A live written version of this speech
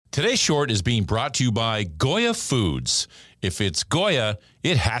Today's short is being brought to you by Goya Foods. If it's Goya,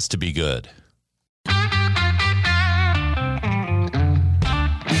 it has to be good.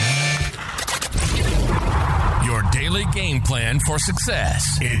 Your daily game plan for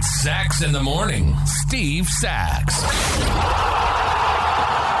success. It's Sax in the Morning. Steve Sax.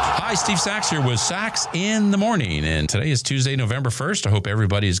 Hi, Steve Sax here with Sax in the Morning. And today is Tuesday, November 1st. I hope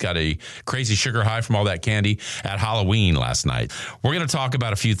everybody's got a crazy sugar high from all that candy at Halloween last night. We're going to talk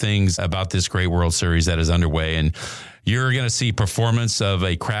about a few things about this great World Series that is underway. And you're going to see performance of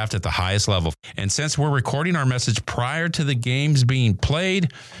a craft at the highest level. And since we're recording our message prior to the games being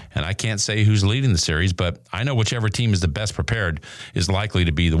played, and I can't say who's leading the series, but I know whichever team is the best prepared is likely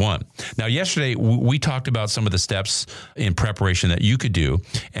to be the one. Now, yesterday, we talked about some of the steps in preparation that you could do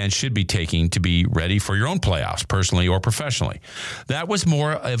and should be taking to be ready for your own playoffs, personally or professionally. That was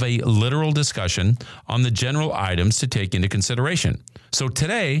more of a literal discussion on the general items to take into consideration. So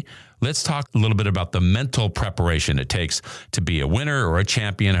today, let's talk a little bit about the mental preparation it takes to be a winner or a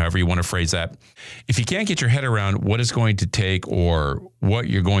champion, however you want to phrase that. If you can't get your head around what it's going to take or what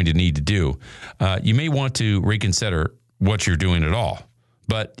you're going to need to do, you may want to reconsider what you're doing at all.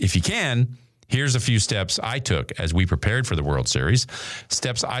 But if you can, here's a few steps I took as we prepared for the World Series,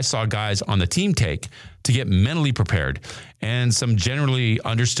 steps I saw guys on the team take to get mentally prepared, and some generally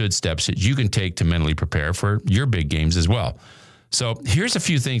understood steps that you can take to mentally prepare for your big games as well. So here's a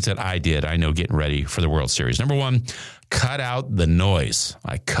few things that I did, I know, getting ready for the World Series. Number one, cut out the noise.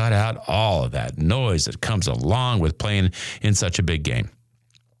 I cut out all of that noise that comes along with playing in such a big game.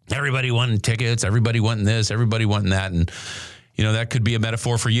 Everybody wanting tickets, everybody wanting this, everybody wanting that. And, you know, that could be a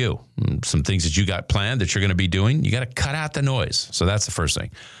metaphor for you. Some things that you got planned that you're going to be doing, you got to cut out the noise. So that's the first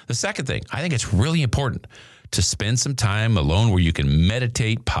thing. The second thing, I think it's really important to spend some time alone where you can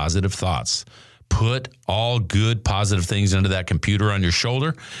meditate positive thoughts. Put all good, positive things into that computer on your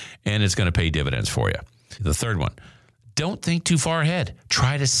shoulder, and it's going to pay dividends for you. The third one, don't think too far ahead.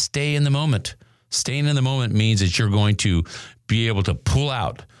 Try to stay in the moment. Staying in the moment means that you're going to be able to pull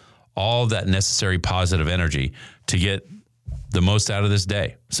out all that necessary positive energy to get the most out of this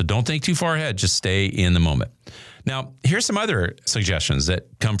day. So don't think too far ahead. Just stay in the moment. Now, here's some other suggestions that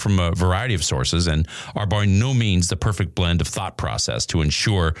come from a variety of sources and are by no means the perfect blend of thought process to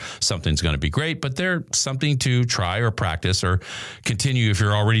ensure something's going to be great, but they're something to try or practice or continue if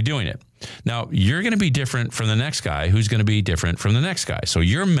you're already doing it. Now, you're going to be different from the next guy who's going to be different from the next guy. So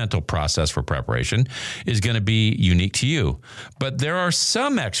your mental process for preparation is going to be unique to you. But there are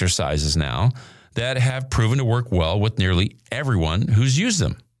some exercises now that have proven to work well with nearly everyone who's used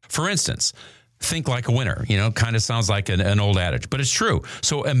them. For instance, think like a winner, kind of sounds like an old adage, but it's true.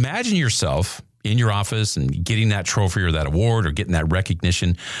 So imagine yourself in your office and getting that trophy or that award or getting that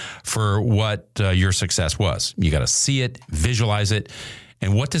recognition for what your success was. You got to see it, visualize it.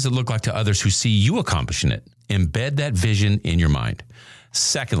 And what does it look like to others who see you accomplishing it? Embed that vision in your mind.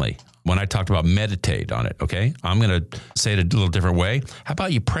 Secondly, when I talked about meditate on it, okay, I'm going to say it a little different way. How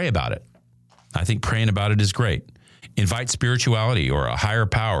about you pray about it? I think praying about it is great. Invite spirituality or a higher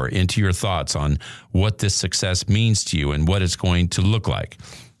power into your thoughts on what this success means to you and what it's going to look like.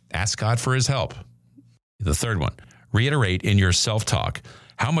 Ask God for his help. The third one, reiterate in your self-talk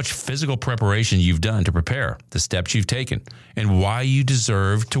how much physical preparation you've done to prepare, the steps you've taken, and why you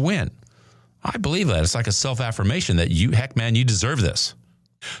deserve to win. I believe that. It's like a self-affirmation that you deserve this.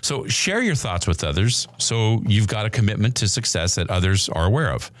 So share your thoughts with others so you've got a commitment to success that others are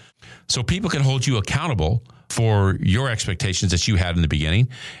aware of. So people can hold you accountable for your expectations that you had in the beginning,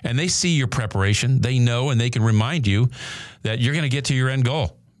 and they see your preparation, they know, and they can remind you that you're going to get to your end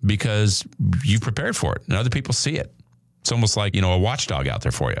goal because you've prepared for it, and other people see it. It's almost like, a watchdog out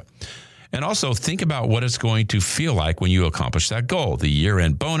there for you. And also think about what it's going to feel like when you accomplish that goal, the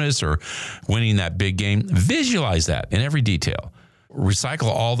year-end bonus or winning that big game. Visualize that in every detail. Recycle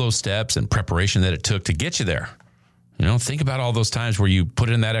all those steps and preparation that it took to get you there. Think about all those times where you put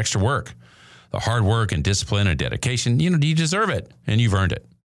in that extra work. The hard work and discipline and dedication, you deserve it, and you've earned it.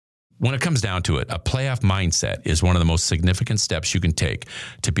 When it comes down to it, a playoff mindset is one of the most significant steps you can take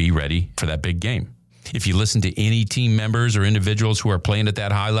to be ready for that big game. If you listen to any team members or individuals who are playing at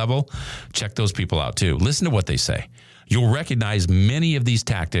that high level, check those people out too. Listen to what they say. You'll recognize many of these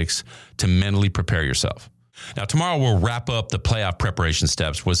tactics to mentally prepare yourself. Now, tomorrow we'll wrap up the playoff preparation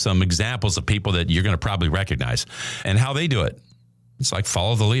steps with some examples of people that you're going to probably recognize and how they do it. It's like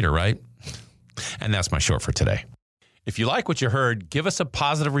follow the leader, right? And that's my short for today. If you like what you heard, give us a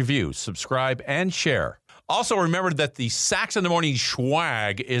positive review, subscribe, and share. Also, remember that the Sax in the Morning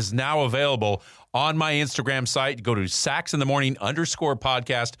swag is now available on my Instagram site. Go to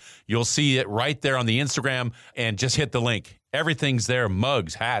saxinthemorning_podcast. You'll see it right there on the Instagram, and just hit the link. Everything's there.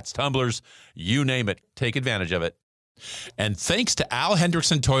 Mugs, hats, tumblers, you name it. Take advantage of it. And thanks to Al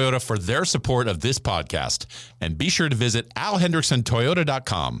Hendrickson Toyota for their support of this podcast. And be sure to visit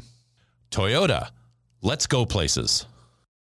alhendricksontoyota.com. Toyota, let's go places.